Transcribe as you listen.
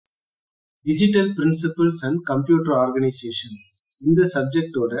Digital Principles and Computer Organization. இந்த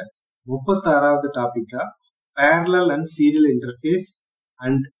சப்ஜெக்டோட 36வது டாபிக்கா Parallel and Serial Interface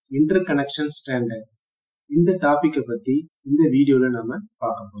and Interconnection Standard. இந்த டாபிக்கை பத்தி இந்த வீடியோல நாம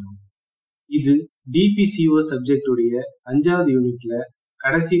பார்க்க போறோம். இது DPCO சப்ஜெக்டோடைய 5வது யூனிட்ல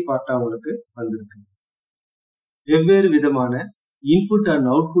கடைசி பார்ட்டா உங்களுக்கு வந்திருக்கு. வெவ்வேறு விதமான இன்புட்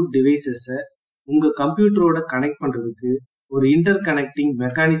அண்ட் அவுட்புட் டிவைசஸை உங்க கம்ப்யூட்டரோட கனெக்ட் பண்றதுக்கு ஒரு இன்டர் கனெக்டிங்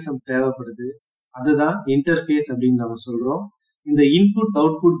மெக்கானிசம் தேவைப்படுது. அதுதான் இன்டர்ஃபேஸ் அப்படின்னு நம்ம சொல்றோம். இந்த இன்புட்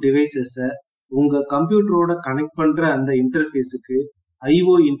அவுட்புட் டிவைசஸை உங்க கம்ப்யூட்டரோட கனெக்ட் பண்ற அந்த இன்டர்ஃபேஸுக்கு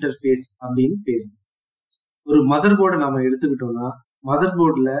ஐஓ இன்டர்ஃபேஸ் அப்படின்னு பேரு. ஒரு மதர் போர்டை நம்ம எடுத்துக்கிட்டோம்னா மதர்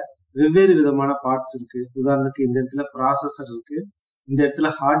போர்டில் வெவ்வேறு விதமான பார்ட்ஸ் இருக்கு. உதாரணத்துக்கு இந்த இடத்துல ப்ராசஸர் இருக்கு, இந்த இடத்துல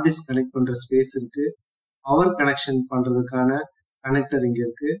ஹார்ட் டிஸ்க் கனெக்ட் பண்ற ஸ்பேஸ் இருக்கு, பவர் கனெக்ஷன் பண்றதுக்கான கனெக்டர் இங்க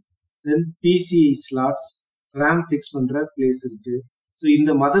இருக்கு, தென் பிசிஐ ஸ்லாட்ஸ், ரேம் ஃபிக்ஸ் பண்ற பிளேஸ் இருக்கு. ஸோ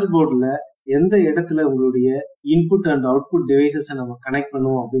இந்த மதர் போர்டில் எந்த இடத்துல உங்களுடைய இன்புட் அண்ட் அவுட்புட் டிவைசஸை நம்ம கனெக்ட்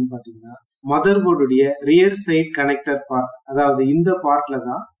பண்ணுவோம் அப்படின்னு பார்த்தீங்கன்னா mother போர்டுடைய rear side connector part, அதாவது இந்த பார்ட்ல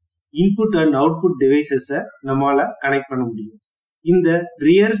தான் இன்புட் அண்ட் அவுட்புட் டிவைசஸை நம்மளால கனெக்ட் பண்ண முடியும். இந்த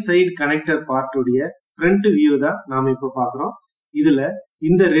rear side connector பார்ட்டுடைய front view தான் நாம இப்போ பார்க்குறோம். இதுல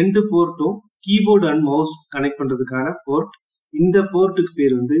இந்த ரெண்டு போர்ட்டும் கீபோர்டு அண்ட் மவுஸ் கனெக்ட் பண்றதுக்கான போர்ட். இந்த போர்ட்டுக்கு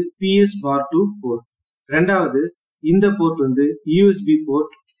பேர் வந்து PS/2 போர்ட். ரெண்டாவது இந்த போர்ட் வந்து யூஎஸ்பி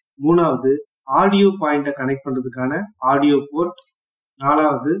போர்ட். மூணாவது ஆடியோ பாயிண்ட்டை கனெக்ட் பண்றதுக்கான ஆடியோ போர்ட்.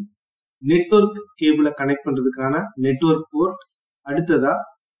 நாலாவது நெட்வொர்க் கேபிளை கனெக்ட் பண்றதுக்கான நெட்வொர்க் போர்ட். அடுத்ததா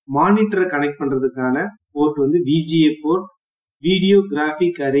மானிட்டரை கனெக்ட் பண்றதுக்கான போர்ட் வந்து VGA board, video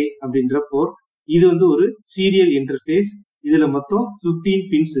graphic array அப்படின்ற போர்ட். இது வந்து ஒரு சீரியல் இன்டர்ஃபேஸ். இதுல மொத்தம் 15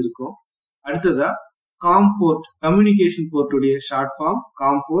 பின்ஸ் இருக்கும். அடுத்ததா com board, communication போர்ட்டுடைய short form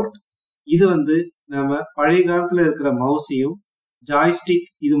com board. இது வந்து நம்ம பழைய காலத்துல இருக்கிற மவுஸையும் ஜாய்ஸ்டிக்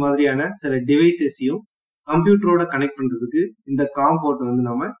இது மாதிரியான சில டிவைசஸையும் கம்ப்யூட்டரோட கனெக்ட் பண்றதுக்கு இந்த காம் போர்ட் வந்து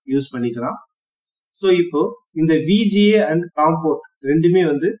நம்ம யூஸ் பண்ணிக்கலாம். ஸோ இப்போ இந்த VGA அண்ட் காம் போர்ட் ரெண்டுமே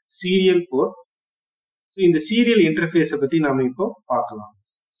வந்து சீரியல் போர்ட். ஸோ இந்த சீரியல் இன்டர்ஃபேஸை பத்தி நாம இப்போ பார்க்கலாம்.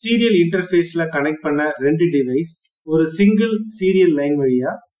 சீரியல் இன்டர்ஃபேஸ்ல கனெக்ட் பண்ண ரெண்டு டிவைஸ் ஒரு சிங்கிள் சீரியல் லைன்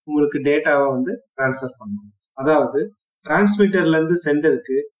வழியா உங்களுக்கு டேட்டாவை வந்து டிரான்ஸ்ஃபர் பண்ணணும். அதாவது டிரான்ஸ்மிட்டர்ல இருந்து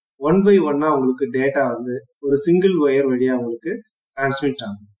சென்டருக்கு 1 by 1 உங்களுக்கு டேட்டா வந்து ஒரு சிங்கிள் ஒயர் வழியா உங்களுக்கு டிரான்ஸ்மிட்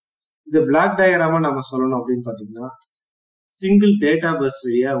ஆகும். இது பிளாக் டயக்ராமா நம்ம சொல்லணும் அப்படின்னு பாத்தீங்கன்னா சிங்கிள் டேட்டா பஸ்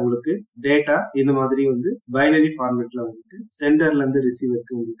வழியா உங்களுக்கு டேட்டா இந்த மாதிரி வந்து பைனரி ஃபார்மேட்ல உங்களுக்கு சென்டர்ல இருந்து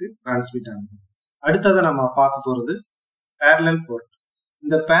ரிசீவருக்கு உங்களுக்கு டிரான்ஸ்மிட் ஆகுது. அடுத்ததை நம்ம பார்க்க போறது பேரலல் போர்ட்.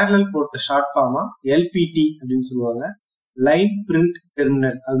 இந்த parallel port short pharma LPT அப்படின்னு சொல்லுவாங்க. லைன் பிரிண்ட்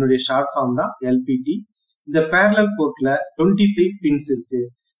டெர்மினல், அதனுடைய ஷார்ட் ஃபார்ம் தான் LPT. இந்த பேரலல் போர்ட்ல 25 பின்ஸ் இருக்கு.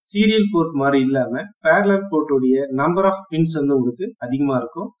 சீரியல் போர்ட் மாதிரி இல்லாம பேரலல் போர்ட்டுடைய நம்பர் ஆஃப் பின்ஸ் வந்து உங்களுக்கு அதிகமா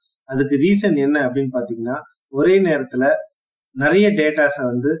இருக்கும். அதுக்கு ரீசன் என்ன அப்படின்னு பாத்தீங்கன்னா ஒரே நேரத்துல நிறைய டேட்டாஸை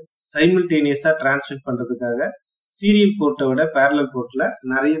வந்து சைமில்டேனியஸா டிரான்ஸ்மிட் பண்றதுக்காக சீரியல் போர்ட்டை விட பேரலல் போர்ட்ல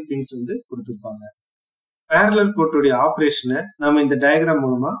நிறைய பின்ஸ் வந்து கொடுத்துருப்பாங்க. பேரலல் போர்ட்டுடைய ஆப்ரேஷனை நம்ம இந்த டயக்ராம்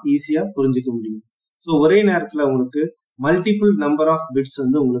மூலமா ஈஸியா புரிஞ்சுக்க முடியும். ஸோ ஒரே நேரத்துல உங்களுக்கு மல்டிபிள் நம்பர் ஆஃப் பிட்ஸ்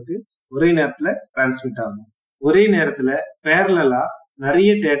வந்து உங்களுக்கு ஒரே நேரத்துல டிரான்ஸ்மிட் ஆகும். ஒரே நேரத்துல பேரலலா நிறைய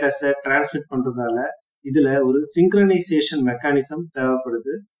டேட்டாஸை டிரான்ஸ்மிட் பண்றதால இதுல ஒரு சிங்க்ரனைசேஷன் மெக்கானிசம்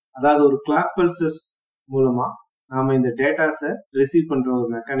தேவைப்படுது. அதாவது ஒரு கிளாக் பல்சஸ் மூலமா நாம இந்த டேட்டாஸை ரிசீவ் பண்ற ஒரு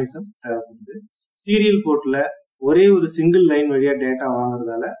மெக்கானிசம் தேவைப்படுது. சீரியல் போர்ட்ல ஒரே ஒரு சிங்கிள் லைன் வழியா டேட்டா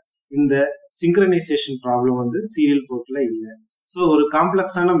வாங்குறதால இந்த சிங்க்ரனைசேஷன் ப்ராப்ளம் வந்து சீரியல் போர்ட்ல இல்லை. ஸோ ஒரு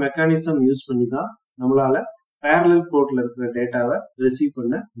காம்ப்ளெக்ஸான மெக்கானிசம் யூஸ் பண்ணி தான் நம்மளால பேரலல் போர்ட்ல இருக்கிற டேட்டாவை ரிசீவ்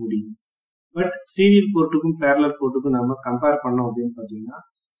பண்ண முடியும். பட் சீரியல் போர்ட்டுக்கும் பேரலல் போர்ட்டுக்கும் நம்ம கம்பேர் பண்ணோம் அப்படின்னு பாத்தீங்கன்னா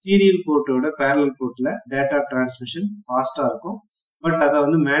சீரியல் போர்ட்டோட பேரலல் போர்ட்ல டேட்டா டிரான்ஸ்மிஷன் ஃபாஸ்டா இருக்கும். பட் அதை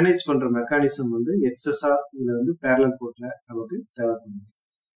வந்து மேனேஜ் பண்ற மெக்கானிசம் வந்து எக்ஸஸா இதுல வந்து பேரலல் போர்ட்ல நமக்கு தேவைப்படுது.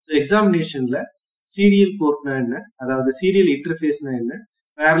 ஸோ எக்ஸாமினேஷன்ல சீரியல் போர்ட்னா என்ன, அதாவது சீரியல் இன்டர்ஃபேஸ்னா என்ன,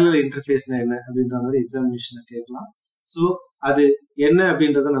 பேரலல் இன்டர்ஃபேஸ்னா என்ன அப்படின்ற மாதிரி எக்ஸாமினேஷன்ல கேட்கலாம். ஸோ அது என்ன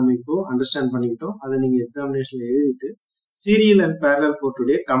அப்படின்றத நம்ம இப்போ அண்டர்ஸ்டாண்ட் பண்ணிக்கிட்டோம். அதை நீங்க எக்ஸாமினேஷன்ல எழுதிட்டு சீரியல் அண்ட் பேரலல்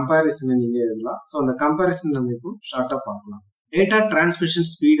போர்ட்டுடைய கம்பேரிசனை நீங்க எழுதலாம். ஸோ அந்த கம்பேரிசன் நம்ம இப்போ ஷார்ட்டா பார்க்கலாம். டேட்டா டிரான்ஸ்மிஷன்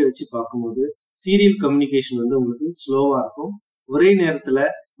ஸ்பீடை வச்சு பார்க்கும்போது சீரியல் கம்யூனிகேஷன் வந்து உங்களுக்கு ஸ்லோவா இருக்கும். ஒரே நேரத்துல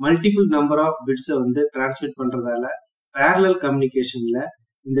மல்டிபிள் நம்பர் ஆஃப் பிட்ஸை வந்து டிரான்ஸ்மிட் பண்றதால பேரலல் கம்யூனிகேஷன்ல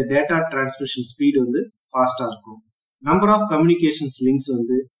இந்த டேட்டா டிரான்ஸ்மிஷன் ஸ்பீடு வந்து ஃபாஸ்டா இருக்கும். நம்பர் ஆஃப் கம்யூனிகேஷன்ஸ் லிங்க்ஸ்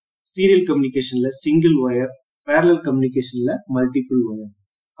வந்து serial கம்யூனிகேஷன்ல single wire, parallel கம்யூனிகேஷன்ல multiple wire.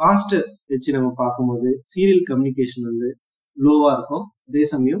 Cost வச்சு நம்ம பார்க்கும்போது சீரியல் கம்யூனிகேஷன் வந்து லோவா இருக்கும். அதே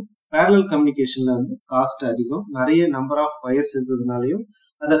சமயம் பேரலல் கம்யூனிகேஷன்ல வந்து காஸ்ட் அதிகம். நிறைய நம்பர் ஆஃப் ஒயர்ஸ் இருக்கிறதுனாலையும்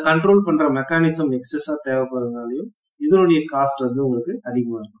அதை கண்ட்ரோல் பண்ற மெக்கானிசம் எக்ஸஸா தேவைப்படுறதுனாலையும் இதனுடைய காஸ்ட் வந்து உங்களுக்கு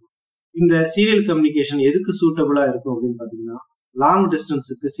அதிகமா இருக்கும். இந்த சீரியல் கம்யூனிகேஷன் எதுக்கு சூட்டபிளா இருக்கும் அப்படின்னு பாத்தீங்கன்னா, லாங்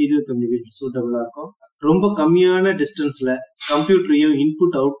டிஸ்டன்ஸுக்கு சீரியல் கம்யூனிகேஷன் சூட்டபிளா இருக்கும். ரொம்ப கம்மியான டிஸ்டன்ஸ்ல கம்ப்யூட்டரையும்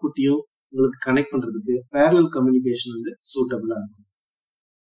இன்புட் அவுட்புட்டையும் உங்களுக்கு கனெக்ட் பண்றதுக்கு பேரலல் கம்யூனிகேஷன் வந்து சூட்டபிளா இருக்கும்.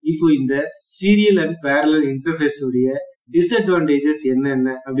 இப்போ இந்த சீரியல் அண்ட் பேரலல் இன்டர்ஃபேஸ் உடைய டிஸ்அட்வான்டேஜஸ் என்னென்ன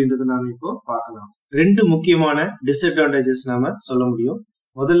அப்படின்றத நாம இப்போ பார்க்கலாம். ரெண்டு முக்கியமான டிஸ்அட்வான்டேஜஸ் நாம சொல்ல முடியும்.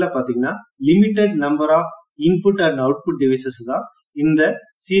 முதல்ல பாத்தீங்கன்னா, limited number of input and output devices தான் இந்த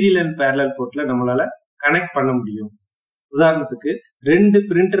சீரியல் அண்ட் பேரலல் போர்ட்ல நம்மளால கனெக்ட் பண்ண முடியும். உதாரணத்துக்கு 2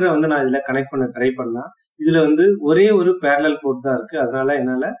 பிரிண்டரை வந்து நான் இதுல கனெக்ட் பண்ண ட்ரை பண்ணா, இதுல வந்து ஒரே ஒரு பேரலல் போர்ட் தான் இருக்கு. அதனால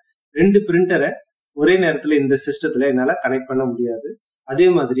என்னால 2 பிரிண்டரை ஒரே நேரத்துல இந்த சிஸ்டத்துல என்னால கனெக்ட் பண்ண முடியாது. அதே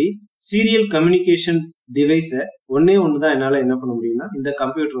மாதிரி சீரியல் கம்யூனிகேஷன் டிவைஸை ஒன்னே ஒண்ணுதான் என்னால என்ன பண்ண முடியும்னா இந்த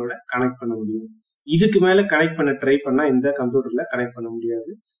கம்ப்யூட்டரோட கனெக்ட் பண்ண முடியும். இதுக்கு மேல கனெக்ட் பண்ண ட்ரை பண்ணா இந்த கம்ப்யூட்டர்ல கனெக்ட் பண்ண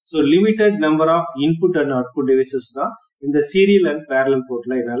முடியாது. So limited number of input and output devices தான் இந்த சீரியல் அண்ட் பேரலல்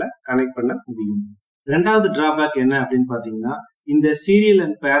போர்ட்ல என்னால கனெக்ட் பண்ண முடியும். ரெண்டாவது டிராபேக் என்ன அப்படின்னு பாத்தீங்கன்னா, இந்த சீரியல்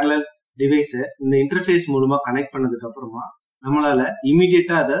அண்ட் பேரலல் டிவைஸை இந்த இன்டர்ஃபேஸ் மூலமா கனெக்ட் பண்ணதுக்கு அப்புறமா நம்மளால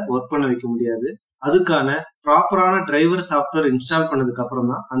இமீடியட்டா அதை ஒர்க் பண்ண வைக்க முடியாது. அதுக்கான ப்ராப்பரான டிரைவர் சாஃப்ட்வேர் இன்ஸ்டால் பண்ணதுக்கு அப்புறம்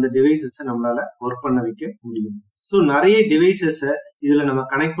தான் அந்த டிவைசஸை நம்மளால ஒர்க் பண்ண வைக்க முடியும். ஸோ நிறைய டிவைசஸை இதுல நம்ம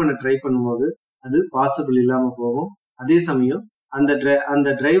கனெக்ட் பண்ண ட்ரை பண்ணும்போது அது பாசிபிள் இல்லாம போகும். அதே சமயம்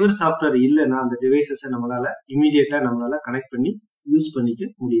அந்த டிரைவர் சாஃப்ட்வேர் இல்லைன்னா அந்த டிவைசஸை நம்மளால இமீடியட்டா நம்மளால கனெக்ட் பண்ணி யூஸ் பண்ணிக்க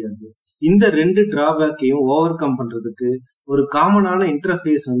முடியாது. இந்த ரெண்டு டிராபேக்கையும் ஓவர் கம் பண்றதுக்கு ஒரு காமனான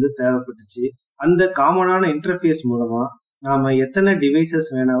இன்டர்ஃபேஸ் வந்து தேவைப்பட்டுச்சு. அந்த காமனான இன்டர்ஃபேஸ் மூலமா நாம எத்தனை டிவைசஸ்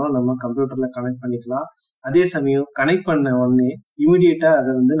வேணாலும் நம்ம கம்ப்யூட்டர்ல கனெக்ட் பண்ணிக்கலாம். அதே சமயம் கனெக்ட் பண்ண உடனே இமிடியேட்டா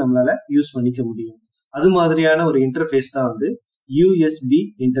அதை வந்து நம்மளால யூஸ் பண்ணிக்க முடியும். அது மாதிரியான ஒரு இன்டர்ஃபேஸ் தான் வந்து USB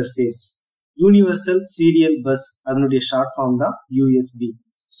interface, universal serial bus. அதனுடைய ஷார்ட் ஃபார்ம் தான் USB.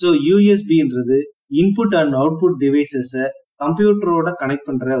 So யூஎஸ்பின்றது input and output டிவைசஸை கம்ப்யூட்டரோட connect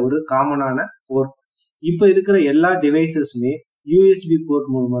பண்ற ஒரு காமனான போர்ட். இப்ப இருக்கிற எல்லா டிவைசஸுமே யூஎஸ்பி போர்ட்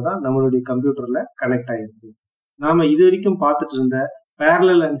மூலமா தான் நம்மளுடைய கம்ப்யூட்டர்ல கனெக்ட் ஆயிருக்கு. நாம இது வரைக்கும் பார்த்துட்டு இருந்த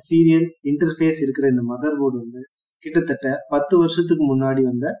பேரலல் அண்ட் சீரியல் இன்டர்ஃபேஸ் இருக்கிற இந்த மதர் போர்டு வந்து கிட்டத்தட்ட 10 வருஷத்துக்கு முன்னாடி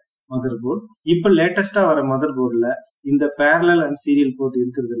வந்த மதர் போர்டு. இப்ப லேட்டஸ்டா வர மதர் போர்டுல இந்த பேரலல் அண்ட் சீரியல் போர்ட்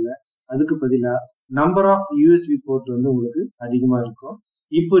இருக்கிறது இல்ல. அதுக்கு பதிலா நம்பர் ஆஃப் யூஎஸ்பி போர்ட் வந்து உங்களுக்கு அதிகமா இருக்கும்.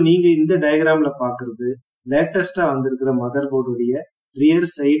 இப்போ நீங்க இந்த டயக்ராம்ல பாக்குறது லேட்டஸ்டா வந்திருக்கிற மதர் போர்டுடைய ரியர்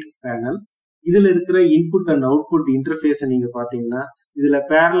சைடு பேனல். இதுல இருக்கிற இன்புட் அண்ட் அவுட்புட் இன்டர்ஃபேஸை நீங்க பாத்தீங்கன்னா இதுல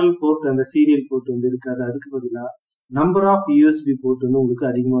பேரலல் போர்ட் அந்த சீரியல் போர்ட் வந்து இருக்காது. அதுக்கு பதிலா நம்பர் ஆஃப் யூஎஸ்பி போர்ட் வந்து உங்களுக்கு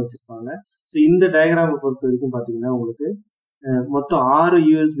அதிகமா வச்சிருப்பாங்க. ஸோ இந்த டயக்ராமை பொறுத்த வரைக்கும் பாத்தீங்கன்னா உங்களுக்கு மொத்தம் 6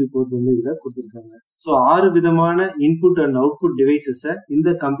 யூஎஸ்பி போர்ட் வந்து இதுல கொடுத்துருக்காங்க. ஸோ 6 விதமான இன்புட் அண்ட் அவுட்புட் டிவைசஸை இந்த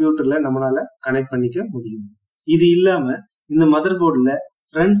கம்ப்யூட்டர்ல நம்மளால கனெக்ட் பண்ணிக்க முடியும். இது இல்லாம இந்த மதர் போர்டுல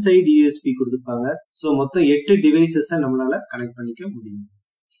ஃப்ரண்ட் சைடு யூஎஸ்பி கொடுத்துருப்பாங்க. ஸோ மொத்தம் 8 டிவைசஸை நம்மளால கனெக்ட் பண்ணிக்க முடியும்.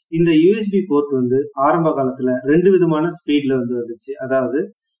 இந்த யூஎஸ்பி போர்ட் வந்து ஆரம்ப காலத்துல 2 விதமான ஸ்பீட்ல வந்து வந்துச்சு. அதாவது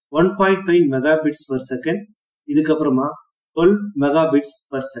 1.5 மெகாபிட்ஸ் பர் செகண்ட், இதுக்கப்புறமா 12 மெகாபிட்ஸ்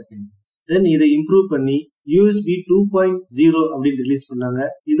பர் செகண்ட். தென் இதை இம்ப்ரூவ் பண்ணி யூஎஸ்பி 2.0 அப்படின்னு ரிலீஸ் பண்ணாங்க.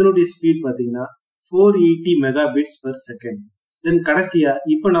 இதனுடைய ஸ்பீட் பாத்தீங்கன்னா 480 மெகாபிட்ஸ் பர் செகண்ட். தென் கடைசியா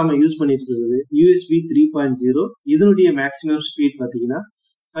இப்ப நாம யூஸ் பண்ணிட்டு இருக்கிறது யூஎஸ்பி 3.0. இதனுடைய மேக்ஸிமம் ஸ்பீட் பாத்தீங்கன்னா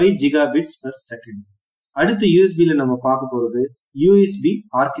 5 ஜிகாபிட்ஸ் பர் செகண்ட். அடுத்து யூஎஸ்பில நம்ம பார்க்க போறது யூஎஸ்பி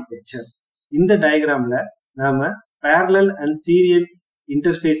ஆர்கிடெக்சர். இந்த டயக்ராம்ல நாம பேரலல் அண்ட் சீரியல்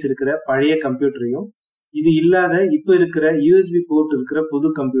இன்டர்ஃபேஸ் இருக்கிற பழைய கம்ப்யூட்டரையும் இது இல்லாத இப்ப இருக்கிற யூஎஸ்பி போர்ட் இருக்கிற புது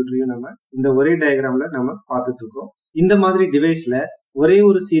கம்ப்யூட்டரையும் நம்ம இந்த ஒரே டயக்ராம்ல நம்ம பார்த்துட்டு இருக்கோம். இந்த மாதிரி டிவைஸ்ல ஒரே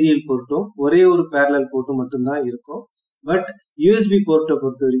ஒரு சீரியல் போர்ட்டும் ஒரே ஒரு பேரலல் போர்ட்டும் மட்டும்தான் இருக்கும். பட் யூஎஸ்பி போர்ட்டை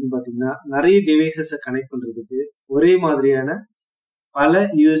பொறுத்த வரைக்கும் பாத்தீங்கன்னா நிறைய டிவைசஸை கனெக்ட் பண்றதுக்கு ஒரே மாதிரியான பல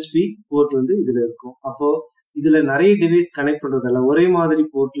யூஎஸ்பி போர்ட் வந்து இதுல இருக்கும். அப்போ இதுல நிறைய டிவைஸ் கனெக்ட் பண்றதால ஒரே மாதிரி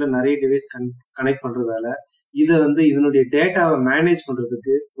போர்ட்ல நிறைய டிவைஸ் கனெக்ட் பண்றதால இதை வந்து இதனுடைய டேட்டாவை மேனேஜ்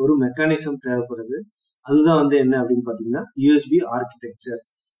பண்றதுக்கு ஒரு மெக்கானிசம் தேவைப்படுது. அதுதான் வந்து என்ன அப்படின்னு பாத்தீங்கன்னா யூஎஸ்பி ஆர்கிடெக்சர்.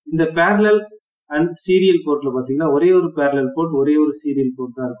 இந்த பேரலல் அண்ட் சீரியல் போர்ட்ல பாத்தீங்கன்னா ஒரே ஒரு பேரலல் போர்ட் ஒரே ஒரு சீரியல்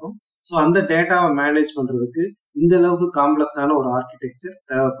போர்ட் தான் இருக்கும். ஸோ அந்த டேட்டாவை மேனேஜ் பண்றதுக்கு இந்த அளவுக்கு காம்ப்ளெக்ஸான ஒரு ஆர்கிடெக்சர்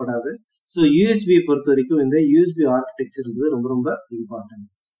தேவைப்படாது. ஸோ யூஎஸ்பியை பொறுத்த வரைக்கும் இந்த யூஎஸ்பி ஆர்கிடெக்சர் ரொம்ப ரொம்ப இம்பார்ட்டன்ட்.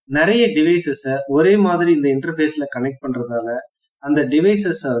 நிறைய டிவைசஸை ஒரே மாதிரி இந்த இன்டர்ஃபேஸ்ல கனெக்ட் பண்றதால அந்த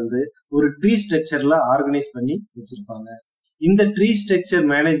டிவைசஸை வந்து ஒரு ட்ரீ ஸ்ட்ரக்சர்ல ஆர்கனைஸ் பண்ணி வச்சிருப்பாங்க. இந்த ட்ரீ ஸ்ட்ரக்சர்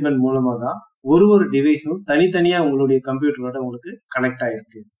மேனேஜ்மெண்ட் மூலமா தான் ஒரு டிவைஸும் தனித்தனியா உங்களுடைய கம்ப்யூட்டரோட உங்களுக்கு கனெக்ட்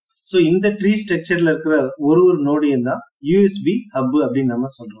ஆயிருக்கு. ஸோ இந்த ட்ரீ ஸ்ட்ரக்சர்ல இருக்கிற ஒரு நோடையும் தான் யூஎஸ்பி ஹப் அப்படின்னு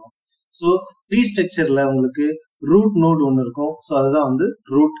நம்ம சொல்றோம். ஸோ ட்ரீ ஸ்ட்ரக்சர்ல உங்களுக்கு ரூட் நோடு ஒன்று இருக்கும். ஸோ அதுதான் வந்து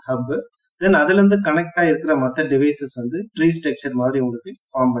ரூட் ஹப். தென் அதுல இருந்து கனெக்ட் ஆகிருக்கிற மற்ற டிவைசஸ் வந்து ட்ரீ ஸ்ட்ரக்சர் மாதிரி உங்களுக்கு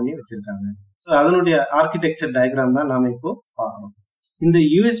ஃபார்ம் பண்ணி வச்சிருக்காங்க. ஸோ அதனுடைய ஆர்கிடெக்சர் டயக்ராம் தான் நாம இப்போ பார்க்கணும். இந்த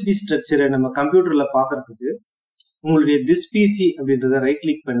யூஎஸ்பி ஸ்ட்ரக்சரை நம்ம கம்ப்யூட்டர்ல பார்க்கறதுக்கு உங்களுடைய திஸ் பிசி அப்படின்றத ரைட்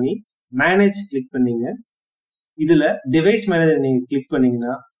கிளிக் பண்ணி மேனேஜ் கிளிக் பண்ணீங்க. இதுல டிவைஸ் மேனேஜர் நீங்க கிளிக்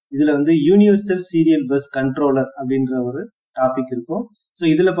பண்ணீங்கன்னா இதுல வந்து யூனிவர்சல் சீரியல் பஸ் கண்ட்ரோலர் அப்படின்ற ஒரு டாபிக் இருக்கும். ஸோ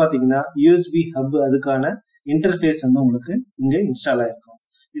இதுல பாத்தீங்கன்னா யூஎஸ்பி ஹப் அதுக்கான இன்டர்ஃபேஸ் வந்து உங்களுக்கு இங்க இன்ஸ்டால் ஆயிருக்கும்.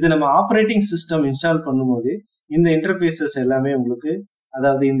 இது நம்ம ஆப்ரேட்டிங் சிஸ்டம் இன்ஸ்டால் பண்ணும்போது இந்த இன்டர்ஃபேஸஸ் எல்லாமே உங்களுக்கு,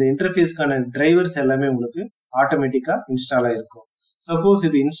 அதாவது இந்த இன்டர்ஃபேஸ்க்கான டிரைவர்ஸ் எல்லாமே உங்களுக்கு ஆட்டோமேட்டிக்கா இன்ஸ்டால் ஆயிருக்கும். சப்போஸ்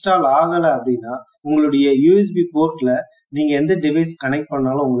இது இன்ஸ்டால் ஆகல அப்படின்னா உங்களுடைய யூஎஸ்பி போர்ட்ல நீங்க எந்த டிவைஸ் கனெக்ட்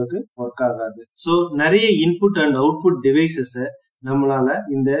பண்ணாலும் உங்களுக்கு ஒர்க் ஆகாது. ஸோ நிறைய இன்புட் அண்ட் அவுட்புட் டிவைசஸை நம்மளால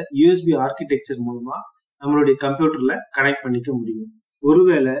இந்த யூஎஸ்பி ஆர்கிடெக்சர் மூலமா நம்மளுடைய கம்ப்யூட்டர்ல கனெக்ட் பண்ணிக்க முடியும்.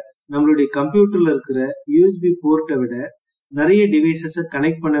 ஒருவேளை நம்மளுடைய கம்ப்யூட்டர்ல இருக்கிற யூஎஸ்பி போர்ட்டை விட நிறைய டிவைசஸை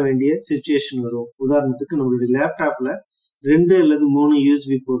கனெக்ட் பண்ண வேண்டிய சிச்சுவேஷன் வரும். உதாரணத்துக்கு நம்மளுடைய லேப்டாப்ல 2 அல்லது 3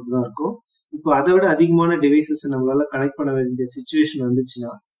 யூஎஸ்பி போர்ட் தான் இருக்கும். இப்போ அதை விட அதிகமான டிவைசஸ் நம்மளால கனெக்ட் பண்ண வேண்டிய சிச்சுவேஷன்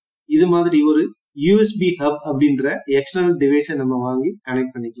வந்துச்சுன்னா இது மாதிரி ஒரு யூஎஸ்பி ஹப் அப்படின்ற எக்ஸ்டர்னல் டிவைஸை நம்ம வாங்கி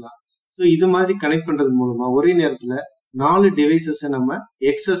கனெக்ட் பண்ணிக்கலாம். ஸோ இது மாதிரி கனெக்ட் பண்றது மூலமா ஒரே நேரத்துல 4 டிவைசஸை நம்ம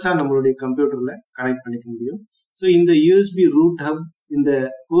எக்ஸஸா நம்மளுடைய கம்ப்யூட்டர்ல கனெக்ட் பண்ணிக்க முடியும். ஸோ இந்த யூஎஸ்பி ரூட் ஹப், இந்த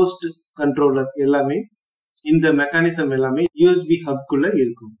ஹோஸ்ட் கண்ட்ரோலர் எல்லாமே, இந்த மெக்கானிசம் எல்லாமே யூஎஸ்பி ஹப்குள்ள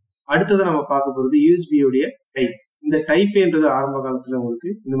இருக்கும். அடுத்ததை நம்ம பார்க்க போறது யூஎஸ்பியோடைய டைப். இந்த டைப்ன்றது ஆரம்ப காலத்துல உங்களுக்கு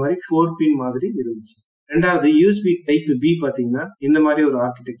இந்த மாதிரி 4 பின் மாதிரி இருந்துச்சு. ரெண்டாவது யூஎஸ்பி டைப் பி பாத்தீங்கன்னா இந்த மாதிரி ஒரு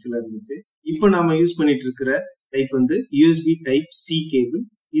ஆர்கிடெக்சர்ல இருந்துச்சு. இப்போ நாம யூஸ் பண்ணிட்டு இருக்கிற டைப் வந்து யூஎஸ்பி டைப் சி கேபிள்.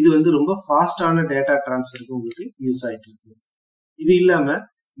 இது வந்து ரொம்ப ஃபாஸ்டான டேட்டா டிரான்ஸ்ஃபருக்கு உங்களுக்கு யூஸ் ஆயிட்டு இருக்கு. இது இல்லாம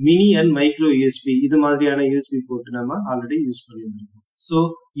மினி அண்ட் மைக்ரோ யூஎஸ்பி இது மாதிரியான யூஎஸ்பி போர்ட் நம்ம ஆல்ரெடி யூஸ் பண்ணியிருக்கோம். ஸோ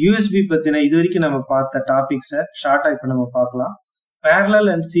யூஎஸ்பி பத்தின இது வரைக்கும் நம்ம பார்த்த டாபிக்ஸை ஷார்ட்டா இப்ப நம்ம பார்க்கலாம். Parallel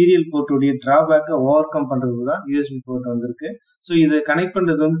and serial போர்ட்டுடைய டிராபேக்கை over come பண்றதுக்கு தான் யூஎஸ்பி போர்ட் வந்திருக்கு. ஸோ இதை கனெக்ட்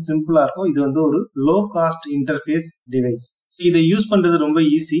பண்றது வந்து சிம்பிளா இருக்கும். இது வந்து ஒரு லோ காஸ்ட் இன்டர்ஃபேஸ் டிவைஸ். இதை யூஸ் பண்றது ரொம்ப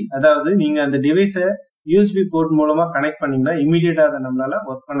ஈஸி. அதாவது நீங்க அந்த டிவைஸை யூஎஸ்பி போர்ட் மூலமா கனெக்ட் பண்ணீங்கன்னா இமீடியட்டா அதை நம்மளால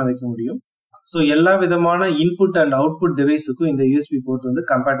ஒர்க் பண்ண வைக்க முடியும். ஸோ எல்லா விதமான இன்புட் அண்ட் அவுட்புட் டிவைஸுக்கும் இந்த யூஎஸ்பி போர்ட் வந்து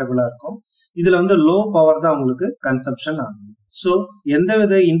கம்பேட்டபிளா இருக்கும். இதுல வந்து லோ பவர் தான் உங்களுக்கு கன்சம்ஷன் ஆகுது. ஸோ எந்த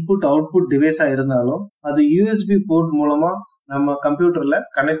வித இன்புட் அவுட்புட் டிவைஸா இருந்தாலும் அது யூஎஸ்பி போர்ட் மூலமா நம்ம கம்ப்யூட்டர்ல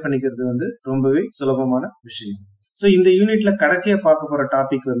கனெக்ட் பண்ணிக்கிறது வந்து ரொம்பவே சுலபமான விஷயம். ஸோ இந்த யூனிட்ல கடைசியா பார்க்க போற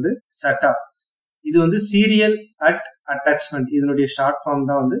டாபிக் வந்து SATA. இது வந்து சீரியல் அட் அட்டாச்மெண்ட், இதனுடைய ஷார்ட் ஃபார்ம்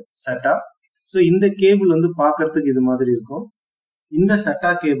தான் வந்து SATA. ஸோ இந்த கேபிள் வந்து பார்க்கறதுக்கு இது மாதிரி இருக்கும். இந்த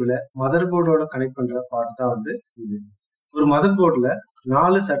SATA கேபிளை மதர் போர்டோட கனெக்ட் பண்ற பார்ட் தான் வந்து இது. ஒரு மதர் போர்ட்ல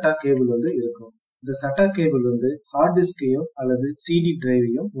 4 SATA கேபிள் வந்து இருக்கும். இந்த SATA கேபிள் வந்து ஹார்ட் டிஸ்கையும் அல்லது சிடி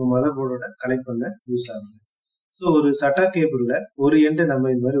டிரைவையும் உங்க மதர் போர்டோட கனெக்ட் பண்ண யூஸ் ஆகுது. ஸோ ஒரு SATA கேபிள்ல ஒரு எண்டை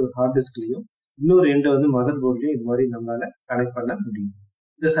நம்ம இது மாதிரி ஒரு ஹார்ட் டிஸ்க்லையும் இன்னொரு எண்டை வந்து மதர் போர்ட்லயும் இது மாதிரி நம்மளால கனெக்ட் பண்ண முடியும்.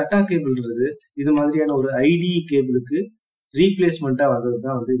 இந்த SATA கேபிள்ன்றது இது மாதிரியான ஒரு ஐடிஇ கேபிளுக்கு ரீப்ளேஸ்மெண்டா வந்தது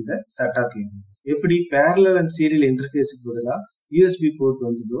தான் வந்து இந்த SATA கேபிள். எப்படி பேரலல் அண்ட் சீரியல் இன்டர்ஃபேஸுக்கு பதிலாக யூஎஸ்பி போர்ட்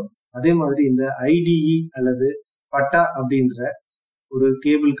வந்ததோ அதே மாதிரி இந்த ஐடிஇ அல்லது பட்டா அப்படின்ற ஒரு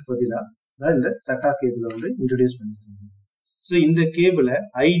கேபிளுக்கு பதிலாக தான் இந்த SATA கேபிளை வந்து இன்ட்ரோடியூஸ் பண்ணிருக்காங்க. ஸோ இந்த கேபிளை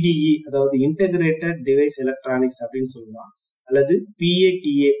ஐடிஇ, அதாவது இன்டகிரேட்டட் டிவைஸ் எலக்ட்ரானிக்ஸ் அப்படின்னு சொல்லலாம், அல்லது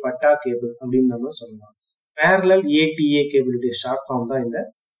PATA பட்டா கேபிள் அப்படின்னு நம்ம சொல்லலாம். பேரலல் ATA கேபிளுடைய ஷார்ட் ஃபார்ம் தான் இந்த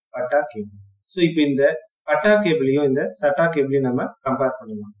பட்டா கேபிள். ஸோ இப்போ இந்த பட்டா கேபிளையும் இந்த SATA கேபிளையும் நம்ம கம்பேர்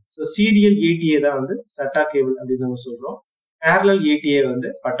பண்ணலாம். ஸோ சீரியல் ATA தான் வந்து SATA கேபிள் அப்படின்னு நம்ம சொல்றோம். பேரலல் ATA வந்து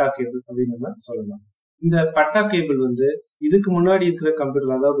பட்டா கேபிள் அப்படின்னு நம்ம சொல்லலாம். இந்த பட்டா கேபிள் வந்து இதுக்கு முன்னாடி இருக்கிற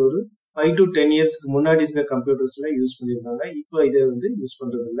கம்ப்யூட்டர், அதாவது ஒரு 5 to 10 இயர்ஸ்க்கு முன்னாடி இருக்கிற கம்ப்யூட்டர்ஸ்ல யூஸ் பண்ணியிருந்தாங்க. இப்போ இதை வந்து யூஸ்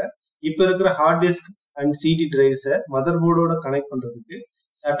பண்றது இல்லை. இப்போ இருக்கிற hard disk and CD டிரைவ்ஸை mother போர்டோட connect பண்றதுக்கு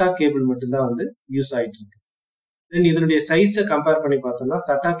SATA கேபிள் மட்டும்தான் வந்து யூஸ் ஆயிட்டு இருக்கு. தென் இதனுடைய சைஸை கம்பேர் பண்ணி பார்த்தோம்னா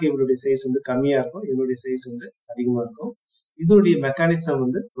SATA கேபிளுடைய சைஸ் வந்து கம்மியா இருக்கும், இதனுடைய சைஸ் வந்து அதிகமா இருக்கும். இதனுடைய மெக்கானிசம்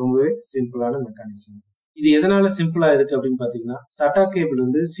வந்து ரொம்பவே சிம்பிளான மெக்கானிசம். இது எதனால சிம்பிளா இருக்கு அப்படின்னு பாத்தீங்கன்னா SATA கேபிள்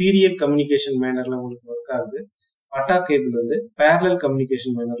வந்து சீரியல் கம்யூனிகேஷன் மேனர்ல உங்களுக்கு ஒர்க் ஆகுது. பட்டா கேபிள் வந்து பேரலல்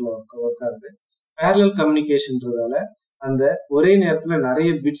கம்யூனிகேஷன் மேனர்ல ஒர்க் ஆகுது. பேரலல் கம்யூனிகேஷன்றதால அந்த ஒரே நேரத்துல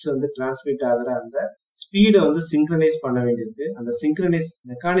நிறைய பிட்ஸ் வந்து டிரான்ஸ்மிட் ஆகுற அந்த ஸ்பீடை வந்து சிங்க்ரனைஸ் பண்ண வேண்டியிருக்கு. அந்த சிங்க்ரனைஸ்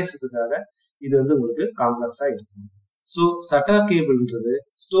மெக்கானிசத்துக்காக இது வந்து உங்களுக்கு காம்ப்ளெக்ஸா இருக்கும். ஸோ SATA கேபிள்ன்றது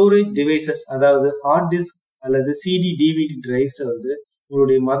ஸ்டோரேஜ் டிவைசஸ், அதாவது ஹார்ட் டிஸ்க் அல்லது சிடி டிவிடி டிரைவ்ஸை வந்து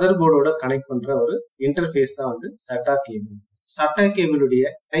உங்களுடைய மதர் போர்டோட கனெக்ட் பண்ற ஒரு இன்டர்ஃபேஸ் தான் வந்து SATA கேபிள். SATA கேபிளுடைய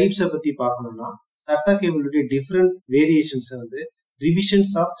டைப்ஸை பத்தி பார்க்கணும்னா SATA கேபிளுடைய டிஃப்ரெண்ட் வேரியேஷன்ஸை வந்து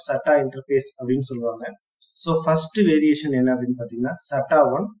ரிவிஷன்ஸ் ஆஃப் SATA இன்டர்ஃபேஸ் அப்படின்னு சொல்லுவாங்க. ஸோ ஃபர்ஸ்ட் வேரியேஷன் என்ன அப்படின்னு பார்த்தீங்கன்னா SATA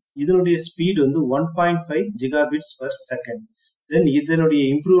 1. இதனுடைய ஸ்பீட் வந்து 1.5 ஜிகாபிட்ஸ் பர் செகண்ட். தென் இதனுடைய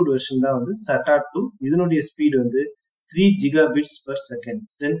இம்ப்ரூவ்ட் வெர்ஷன் தான் வந்து SATA 2. இதனுடைய ஸ்பீட் வந்து 3 ஜிகாபிட்ஸ் பர் செகண்ட்.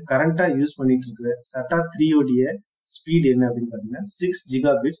 தென் கரண்டா யூஸ் பண்ணிட்டு இருக்கிற SATA 3 உடைய ஸ்பீட் என்ன அப்படின்னு பார்த்தீங்கன்னா 6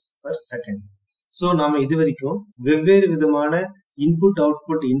 gigabits per second. ஸோ நாம இது வரைக்கும் வெவ்வேறு விதமான இன்புட்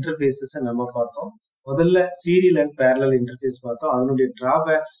அவுட்புட் இன்டர்ஃபேஸஸை நம்ம பார்த்தோம். முதல்ல சீரியல் அண்ட் பேரலல் இன்டர்ஃபேஸ் பார்த்தோம். அதனுடைய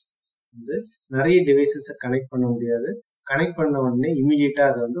டிராபேக்ஸ் வந்து நிறைய டிவைசஸை கனெக்ட் பண்ண முடியாது. கனெக்ட் பண்ண உடனே இமீடியட்டா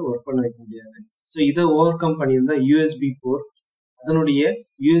அதை வந்து ஒர்க் பண்ண வைக்க முடியாது. ஸோ இதை ஓவர் கம் பண்ணியிருந்தா யூஎஸ்பி போர்ட், அதனுடைய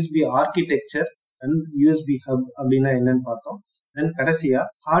USB architecture and USB hub அப்படின்னா என்னன்னு பார்த்தோம். தென் கடைசியா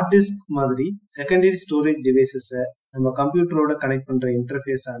ஹார்ட் டிஸ்க் மாதிரி செகண்டரி ஸ்டோரேஜ் டிவைசஸை நம்ம கம்ப்யூட்டரோட கனெக்ட் பண்ற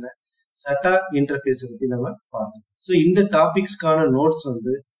இன்டர்ஃபேஸ் ஆன சட்டா இன்டர்ஃபேஸை பத்தி நம்ம பார்த்தோம். ஸோ இந்த டாபிக்ஸ்க்கான நோட்ஸ்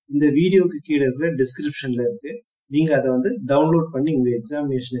வந்து இந்த வீடியோக்கு கீழே இருக்கிற டிஸ்கிரிப்ஷன்ல இருக்கு. நீங்க அதை வந்து டவுன்லோட் பண்ணி உங்க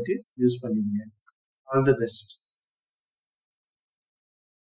எக்ஸாமினேஷனுக்கு யூஸ் பண்ணிக்கங்க. All the best.